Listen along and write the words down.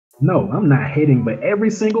No, I'm not hating, but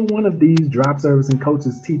every single one of these drop servicing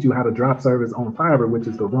coaches teach you how to drop service on Fiverr, which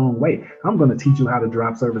is the wrong way. I'm going to teach you how to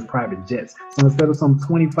drop service private jets. So instead of some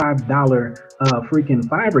 $25 freaking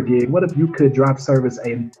Fiverr gig, what if you could drop service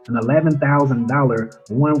an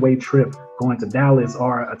 $11,000 one-way trip going to Dallas,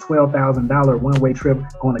 or a $12,000 one-way trip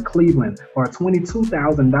going to Cleveland, or a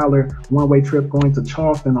 $22,000 one-way trip going to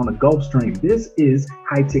Charleston on the Gulf Stream? This is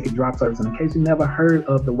high-ticket drop service. And in case you never heard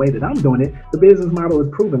of the way that I'm doing it, the business model is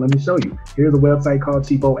proven. Let me show you. Here's a website called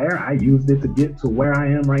Cheapo Air. I used it to get to where I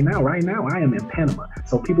am right now. Right now, I am in Panama.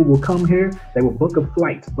 So people will come here, they will book a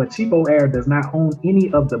flight, but Cheapo Air does not own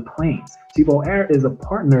any of the planes. Cheapo Air is a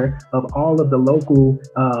partner of all of the local,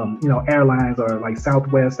 airlines, or like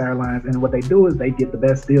Southwest Airlines. And what they do is they get the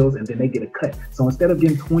best deals and then they get a cut. So instead of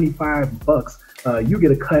getting 25 bucks, you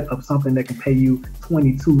get a cut of something that can pay you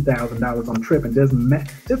 $22,000 on a trip. And just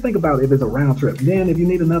think about if it's a round trip. Then if you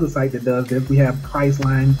need another site that does this, we have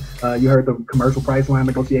Priceline. You heard the commercial Priceline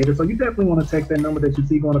negotiator. So you definitely want to text that number that you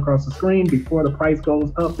see going across the screen before the price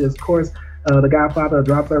goes up. This course, the Godfather of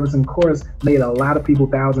Drop Servicing course, made a lot of people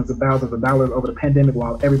thousands and thousands of dollars over the pandemic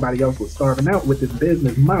while everybody else was starving out with this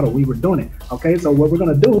business model. We were doing it. Okay, so what we're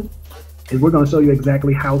going to do is we're going to show you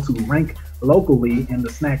exactly how to rank locally in the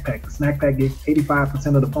snack pack. The snack pack gets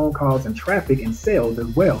 85% of the phone calls and traffic and sales as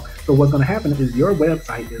well. So what's going to happen is your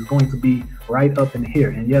website is going to be right up in here.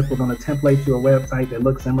 And yes, we're going to template your website that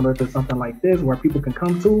looks similar to something like this, where people can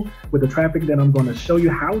come to with the traffic that I'm going to show you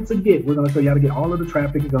how to get. We're going to show you how to get all of the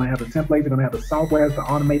traffic. You're going to have the templates. You're going to have the software to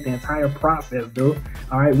automate the entire process, dude.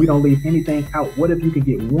 All right, we don't leave anything out. What if you could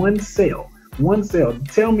get one sale? One sale.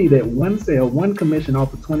 Tell me that one sale, one commission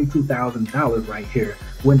off of $22,000 right here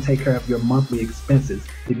wouldn't take care of your monthly expenses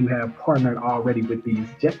if you have partnered already with these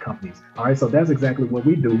jet companies. All right, so that's exactly what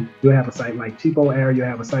we do. You'll have a site like Cheapo Air, you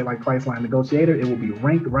have a site like Priceline Negotiator. It will be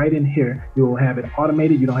ranked right in here. You will have it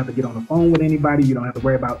automated. You don't have to get on the phone with anybody. You don't have to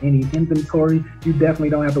worry about any inventory. You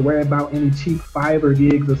definitely don't have to worry about any cheap Fiverr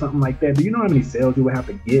gigs or something like that. Do you know how many sales you would have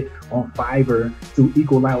to get on Fiverr to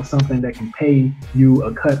equal out something that can pay you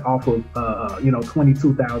a cut off of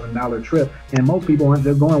 $22,000 trip? And most people aren't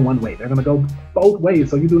just going one way. They're going to go both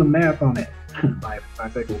ways. So you do the math on that.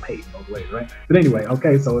 Bisexual pay both ways, right? But anyway,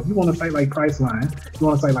 okay, so if you want a site like Priceline, you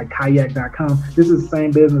want a site like kayak.com, this is the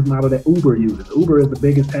same business model that Uber uses. Uber is the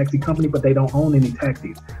biggest taxi company, but they don't own any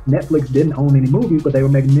taxis. Netflix didn't own any movies, but they were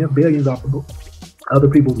making billions off of other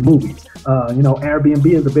people's movies. Airbnb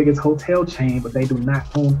is the biggest hotel chain, but they do not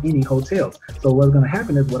own any hotels. So what's going to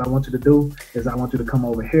happen is, what I want you to do is I want you to come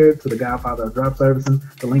over here to the Godfather of Drop Servicing.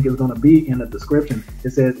 The link is going to be in the description.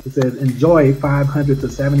 It says enjoy $500 to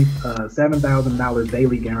 $7,000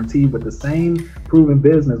 daily guarantee with the same proven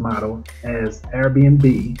business model as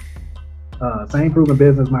Airbnb.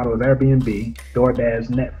 Airbnb, DoorDash,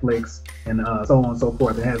 Netflix, and so on and so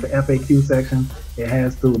forth. It has the FAQ section. It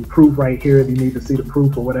has the proof right here if you need to see the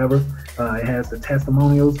proof or whatever. It has the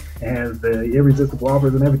testimonials. It has the irresistible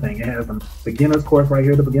offers and everything. It has the beginner's course right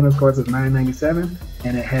here. The beginner's course is $997,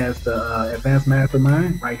 and it has the advanced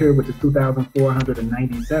mastermind right here, which is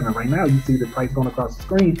 $2,497. Right now, you see the price going across the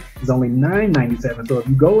screen is only $997. So if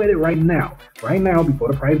you go at it right now,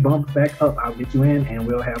 before the price bumps back up, I'll get you in and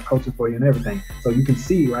we'll have coaching for you and everything. So you can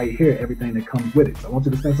see right here everything that comes with it. So I want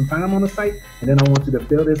you to spend some time on the site, and then I want you to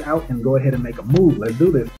fill this out and go ahead and make a move. Let's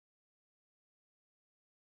do this.